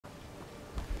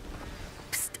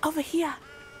over here,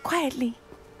 quietly.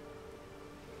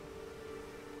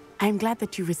 I'm glad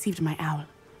that you received my owl.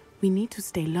 We need to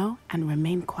stay low and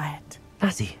remain quiet.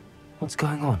 Natty, what's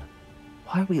going on?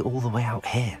 Why are we all the way out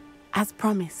here? As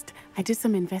promised, I did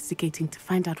some investigating to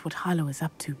find out what Harlow is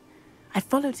up to. I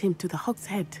followed him to the Hog's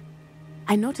Head.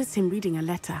 I noticed him reading a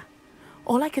letter.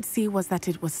 All I could see was that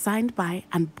it was signed by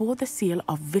and bore the seal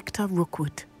of Victor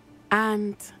Rookwood.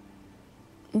 And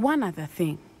one other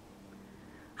thing.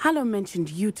 Harlow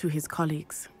mentioned you to his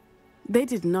colleagues. They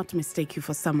did not mistake you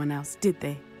for someone else, did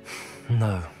they?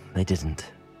 No, they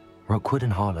didn't. Rookwood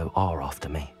and Harlow are after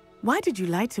me. Why did you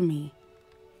lie to me?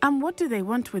 And what do they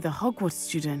want with a Hogwarts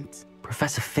student?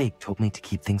 Professor Fig told me to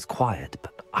keep things quiet,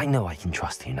 but I know I can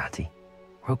trust you, Natty.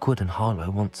 Rookwood and Harlow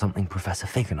want something Professor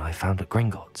Fig and I found at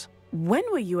Gringotts. When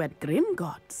were you at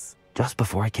Gringotts? Just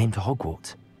before I came to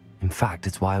Hogwarts. In fact,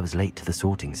 it's why I was late to the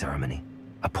sorting ceremony.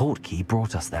 A portkey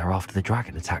brought us there after the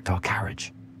dragon attacked our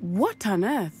carriage. What on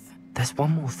earth? There's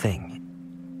one more thing.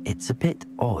 It's a bit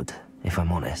odd, if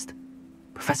I'm honest.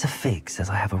 Professor Fig says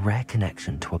I have a rare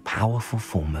connection to a powerful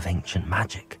form of ancient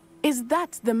magic. Is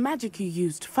that the magic you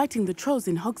used fighting the trolls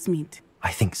in Hogsmeade?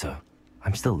 I think so.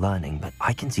 I'm still learning, but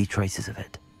I can see traces of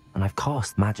it. And I've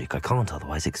cast magic I can't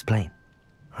otherwise explain.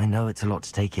 I know it's a lot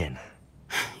to take in.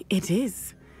 It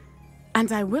is.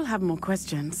 And I will have more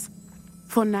questions.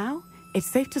 For now, it's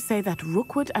safe to say that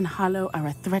Rookwood and Harlow are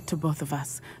a threat to both of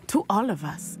us, to all of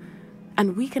us.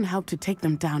 And we can help to take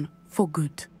them down for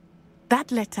good.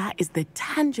 That letter is the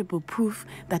tangible proof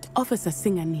that Officer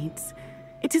Singer needs.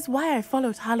 It is why I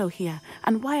followed Harlow here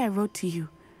and why I wrote to you.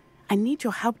 I need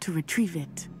your help to retrieve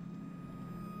it.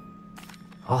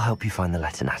 I'll help you find the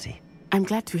letter, Natty. I'm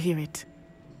glad to hear it.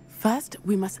 First,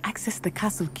 we must access the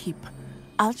castle keep.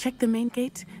 I'll check the main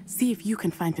gate, see if you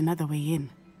can find another way in.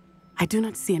 I do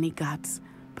not see any guards,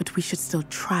 but we should still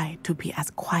try to be as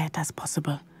quiet as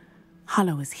possible.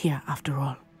 Harlow is here after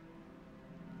all.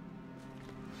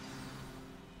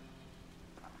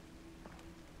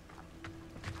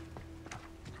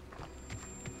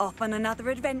 Off on another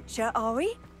adventure, are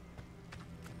we?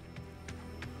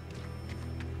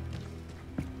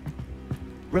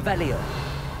 Revelio.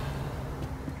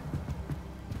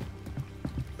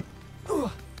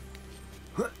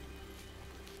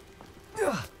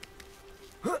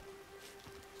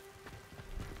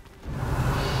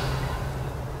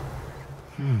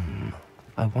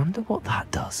 I wonder what that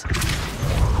does.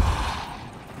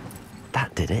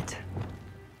 That did it.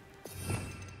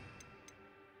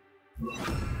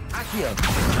 Accio.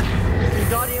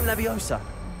 Wingardium Leviosa.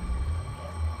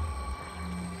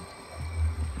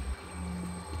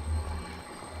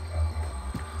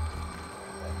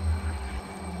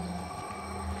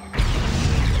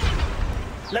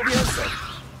 Leviosa.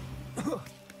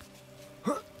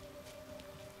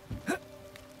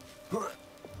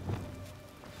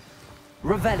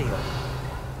 Revelio.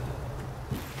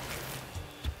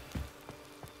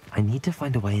 I need to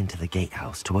find a way into the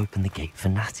gatehouse to open the gate for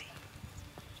Natty.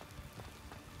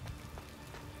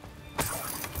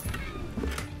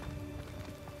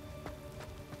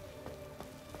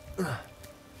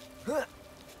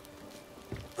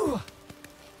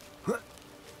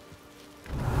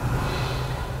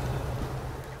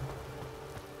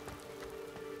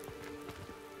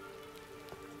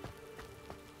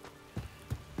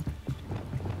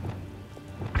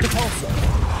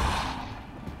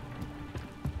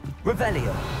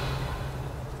 Revelio.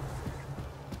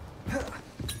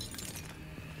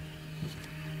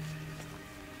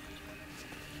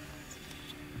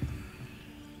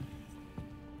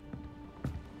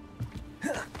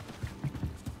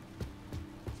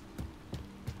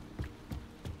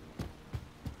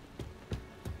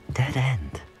 Dead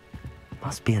end.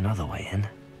 Must be another way in.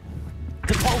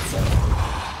 Depulso.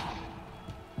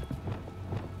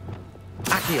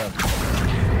 Accio.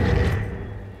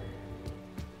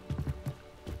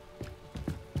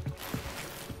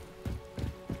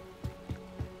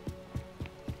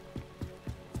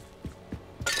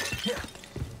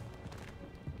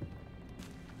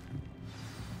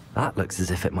 That looks as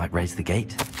if it might raise the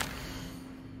gate.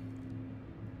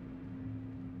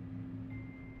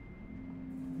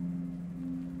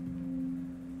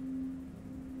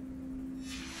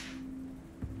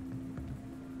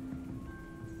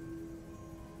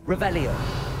 Revelio.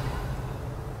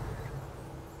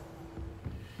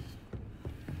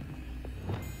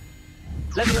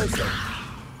 Leviosa.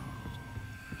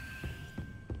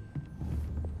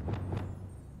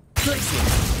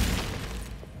 Glacius.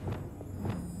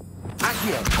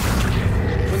 Accio.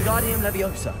 Wingardium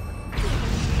Leviosa.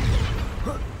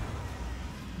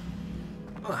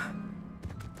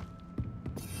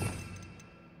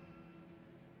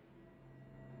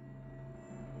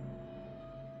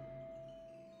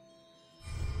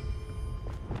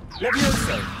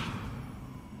 Levioso!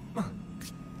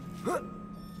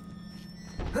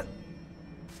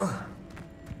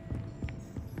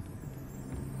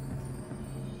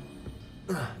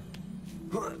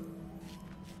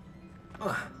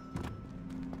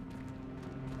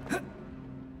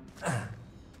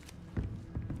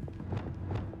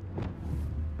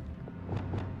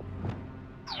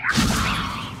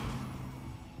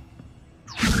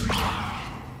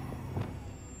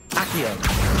 Accio.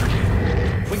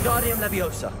 Wingardium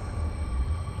Leviosa.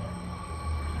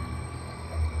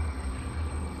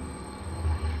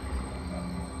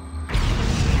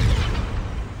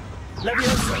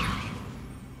 Leviosa.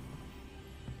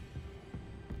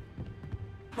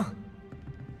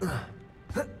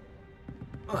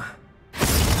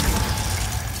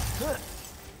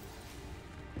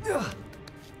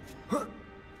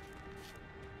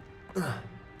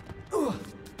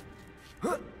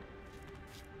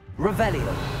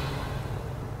 Revelio.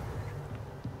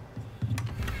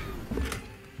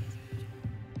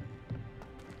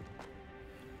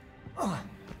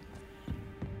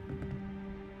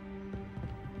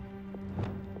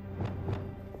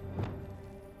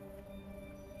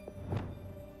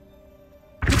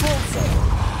 Devolso.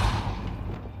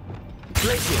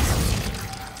 Glacius.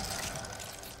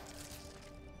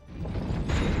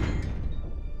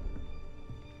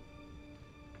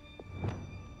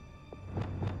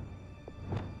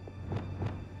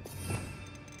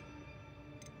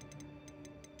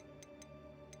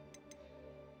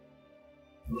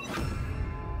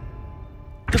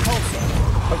 Depulso.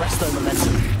 Arresto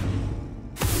momentum.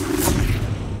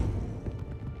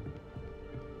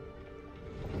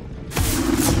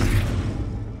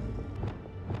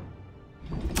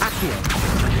 Accio.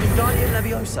 Wingardium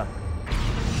Leviosa.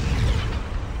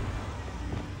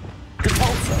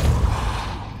 Depulso.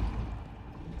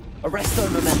 Arresto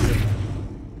momentum.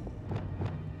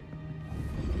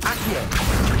 Accio.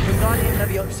 Wingardium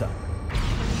Leviosa.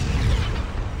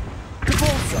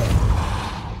 Depulso.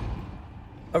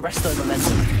 Arresto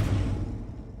momentum.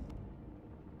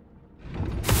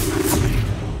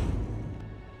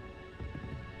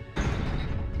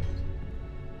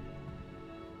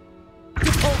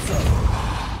 Depulso.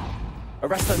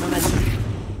 Arresto momentum.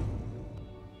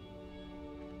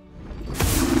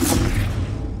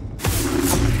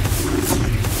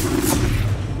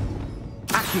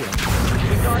 Accio.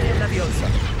 Wingardium Leviosa.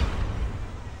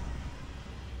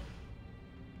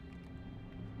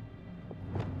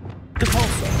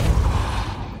 Depulso.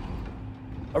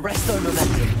 Arresto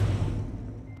momentum.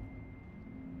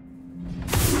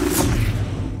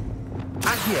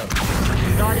 Accio.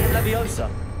 Wingardium Leviosa.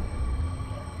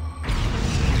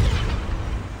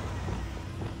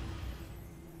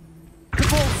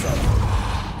 Depulso.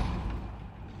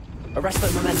 Arresto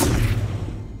momentum.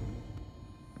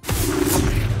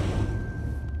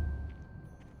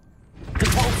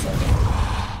 Depulso.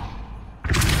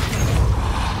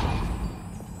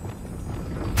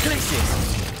 Glacius.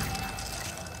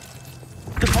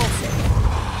 Depulso.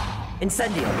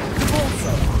 Incendio.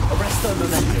 Depulso. Arresto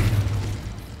momentum.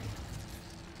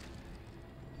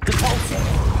 Depulso.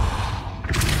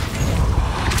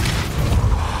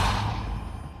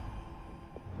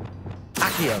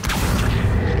 Accio.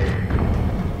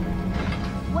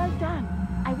 Well done.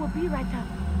 I will be right up.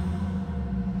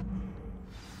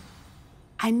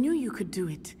 I knew you could do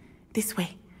it. This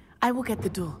way. I will get the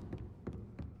door.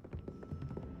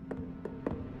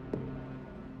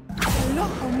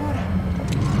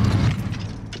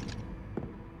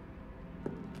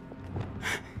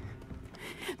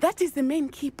 That is the main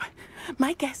keep.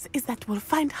 My guess is that we'll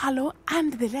find Hallow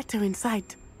and the letter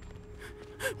inside.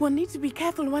 We'll need to be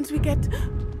careful once we get...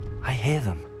 I hear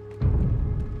them.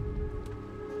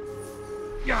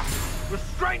 Yeah,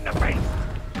 restrain the beast!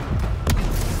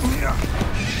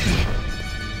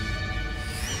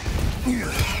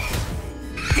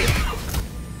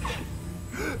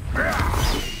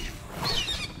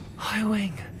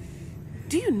 Highwing.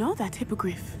 Do you know that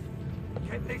hippogriff?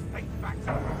 Get this thing back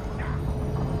to me now!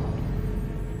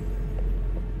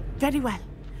 Very well.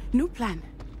 New plan.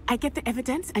 I get the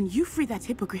evidence and you free that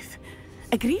hippogriff.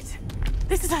 Agreed?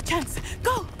 This is our chance.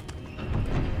 Go!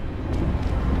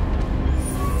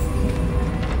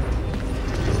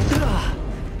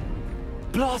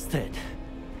 Blasted!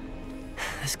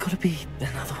 There's gotta be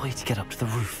another way to get up to the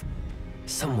roof.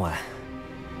 Somewhere.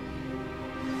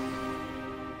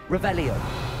 Revelio.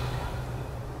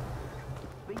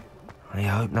 I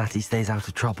hope Natty stays out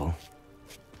of trouble.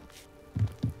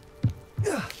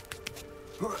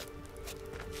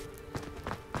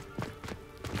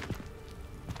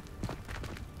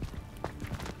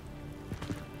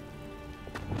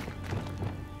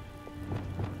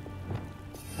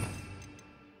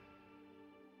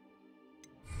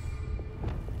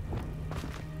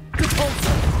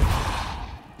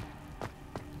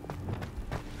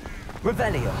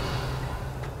 Revelio.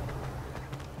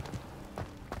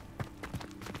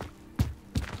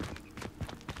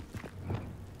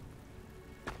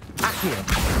 Accio.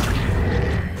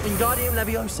 Wingardium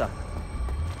Leviosa.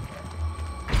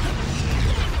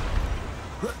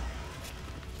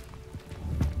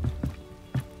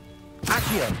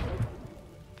 Accio.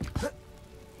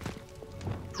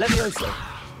 Leviosa.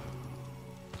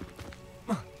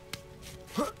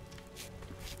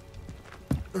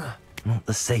 Not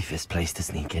the safest place to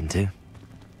sneak into.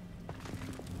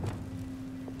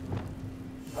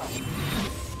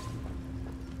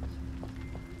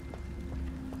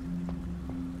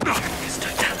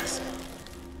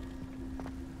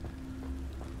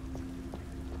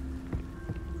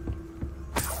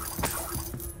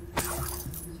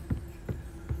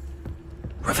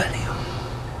 Revelio.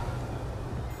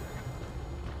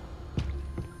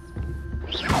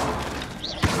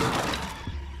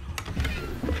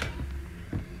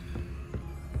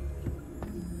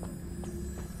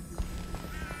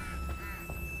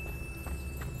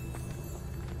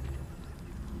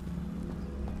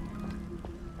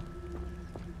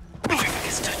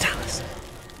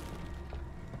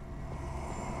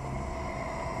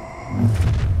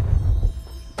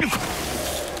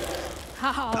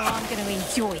 Oh, I'm going to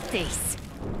enjoy this.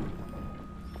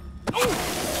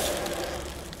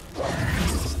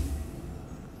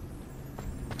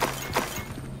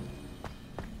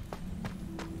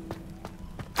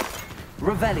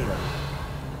 Revelio.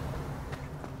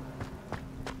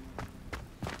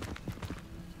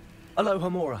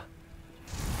 Alohomora.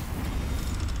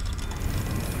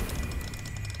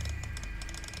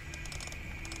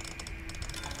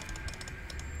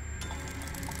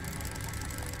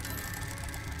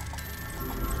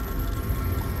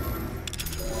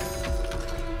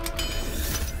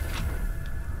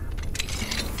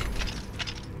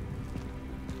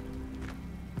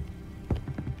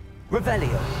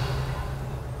 Revelio.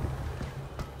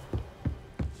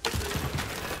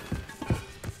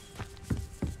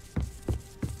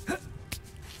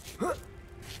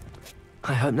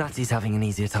 I hope Natsai's having an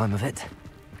easier time of it.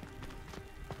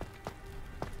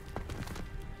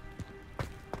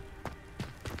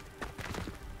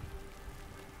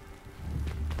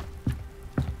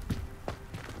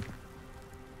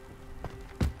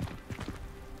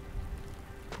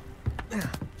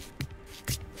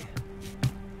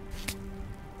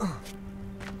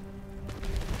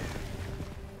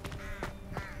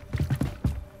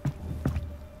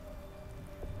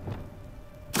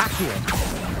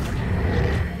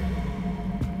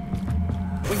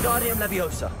 Wingardium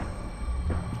Leviosa.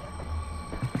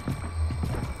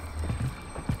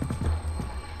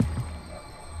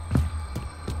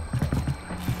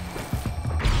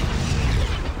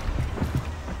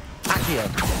 Accio.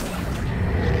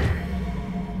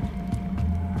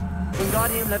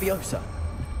 Wingardium Leviosa.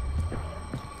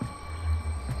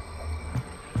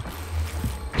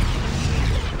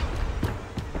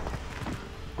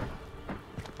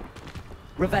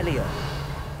 Revelio.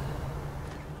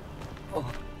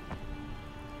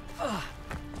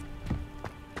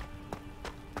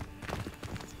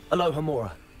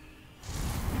 Alohomora.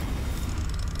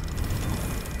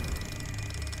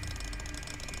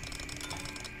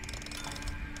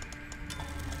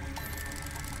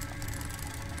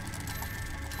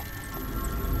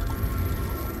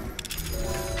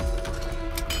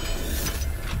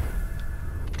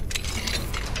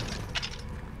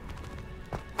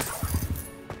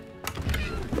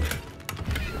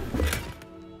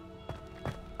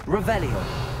 Revelio.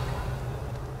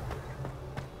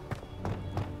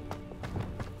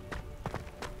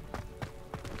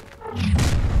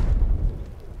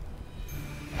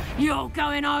 You're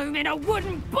going home in a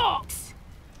wooden box!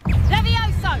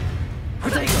 Levioso!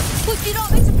 Protego. Would you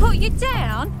like me to put you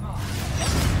down?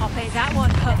 I bet that one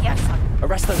hurt you so.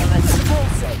 Arresto Momentum.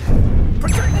 Forza.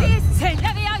 Here's 10,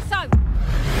 Levioso!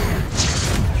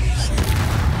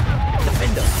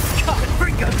 Defender. Cut.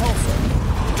 Bringo. Pulsar.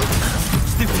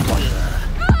 Stupid one.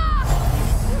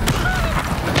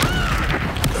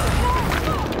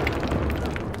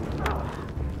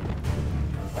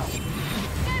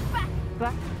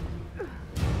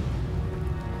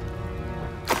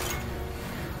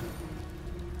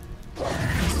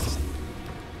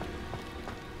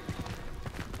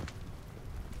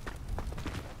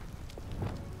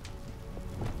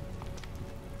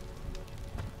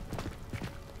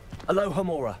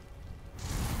 Alohomora.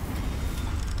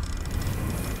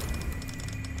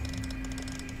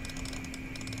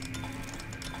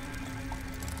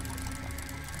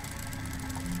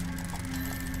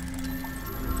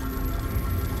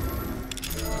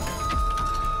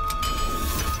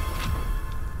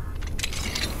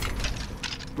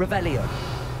 Revelio.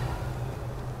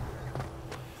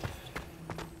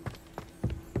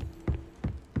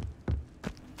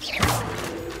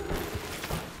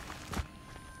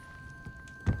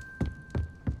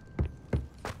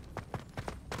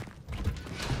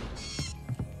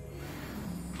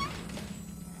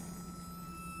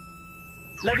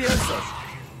 Leviosa.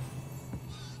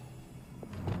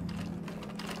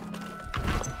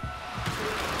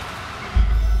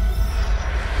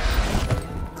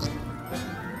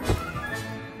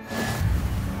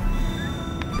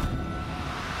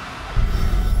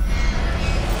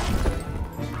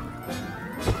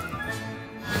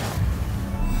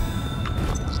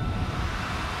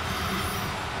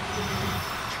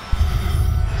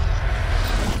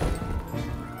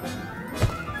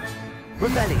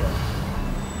 Revelio.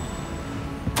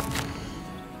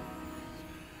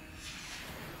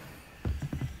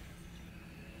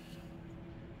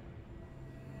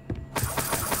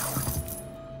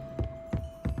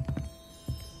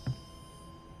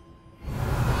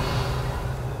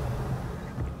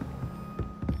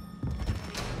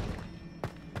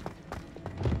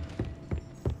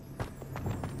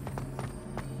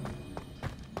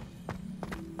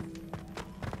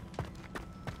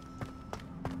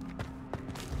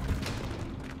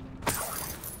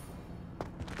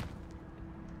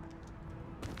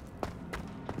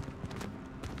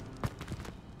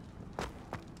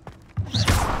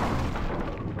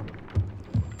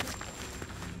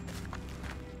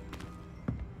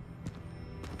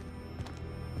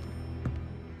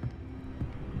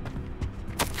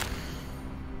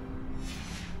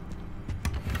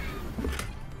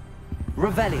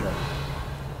 Revelio.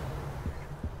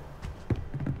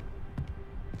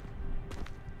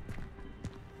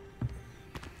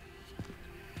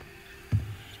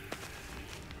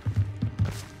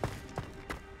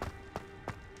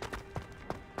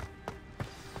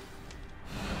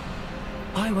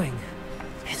 I-Wing,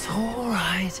 it's all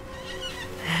right.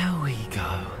 There we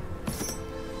go.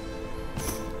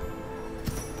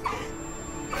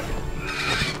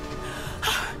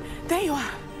 There you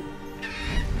are.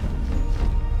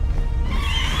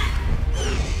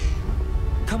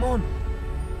 Come on.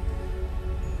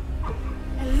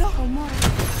 Hello, more.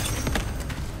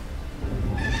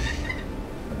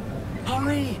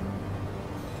 Hurry!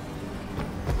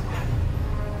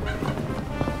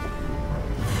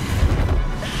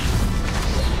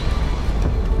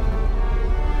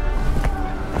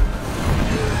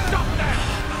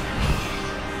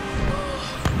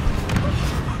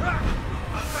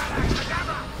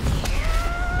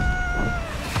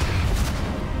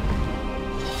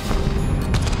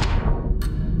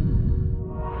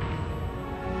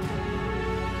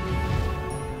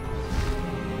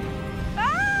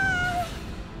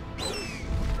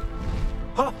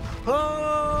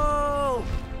 Oh!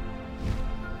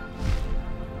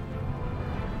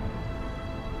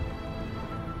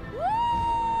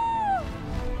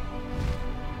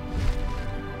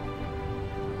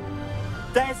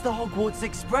 There's the Hogwarts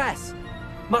Express.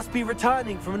 Must be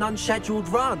returning from an unscheduled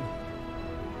run.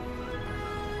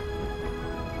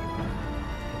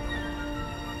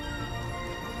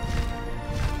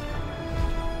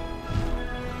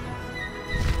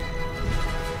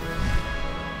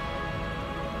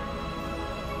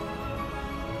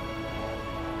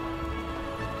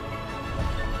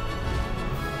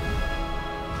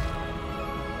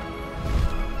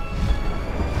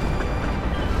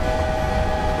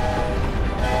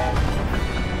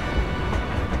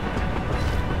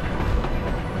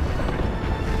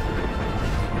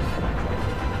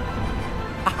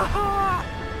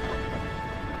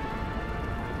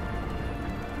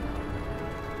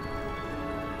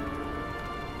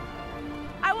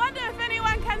 I wonder if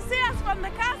anyone can see us from the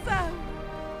castle.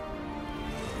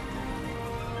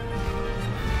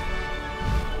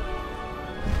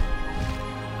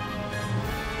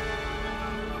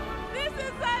 This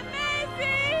is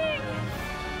amazing!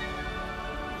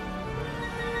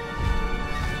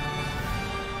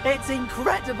 It's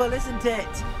incredible, isn't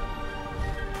it?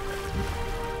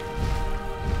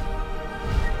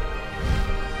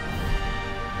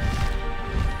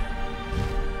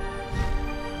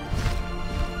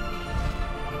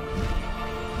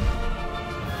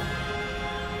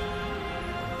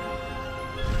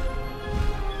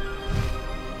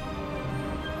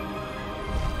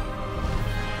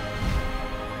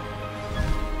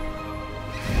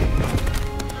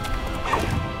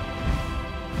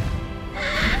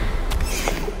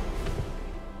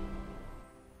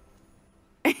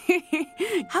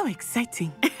 How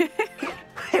exciting.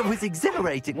 It was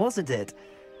exhilarating, wasn't it?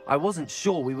 I wasn't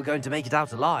sure we were going to make it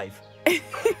out alive.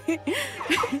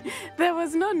 There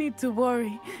was no need to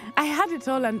worry. I had it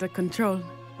all under control.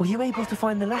 Were you able to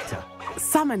find the letter?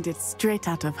 Summoned it straight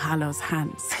out of Hallow's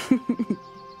hands.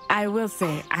 I will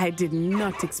say, I did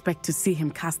not expect to see him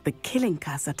cast the killing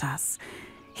curse at us.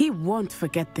 He won't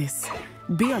forget this.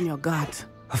 Be on your guard.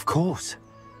 Of course.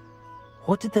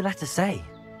 What did the letter say?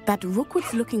 That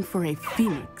Rookwood's looking for a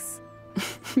phoenix.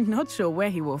 Not sure where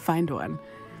he will find one.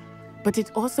 But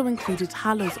it also included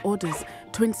Hallow's orders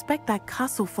to inspect that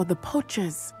castle for the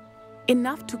Poachers.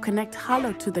 Enough to connect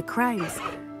Hallow to the crimes.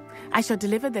 I shall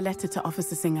deliver the letter to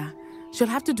Officer Singer. She'll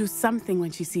have to do something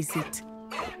when she sees it.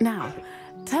 Now,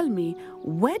 tell me,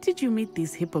 where did you meet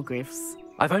these hippogriffs?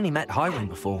 I've only met Highwing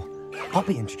before.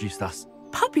 Poppy introduced us.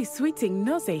 Poppy Sweeting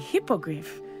knows a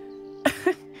hippogriff.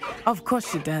 Of course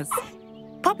she does.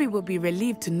 Poppy will be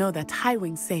relieved to know that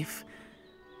Highwing's safe.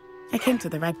 I came to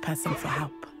the right person for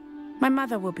help. My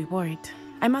mother will be worried.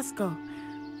 I must go.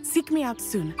 Seek me out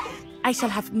soon. I shall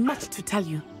have much to tell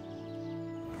you.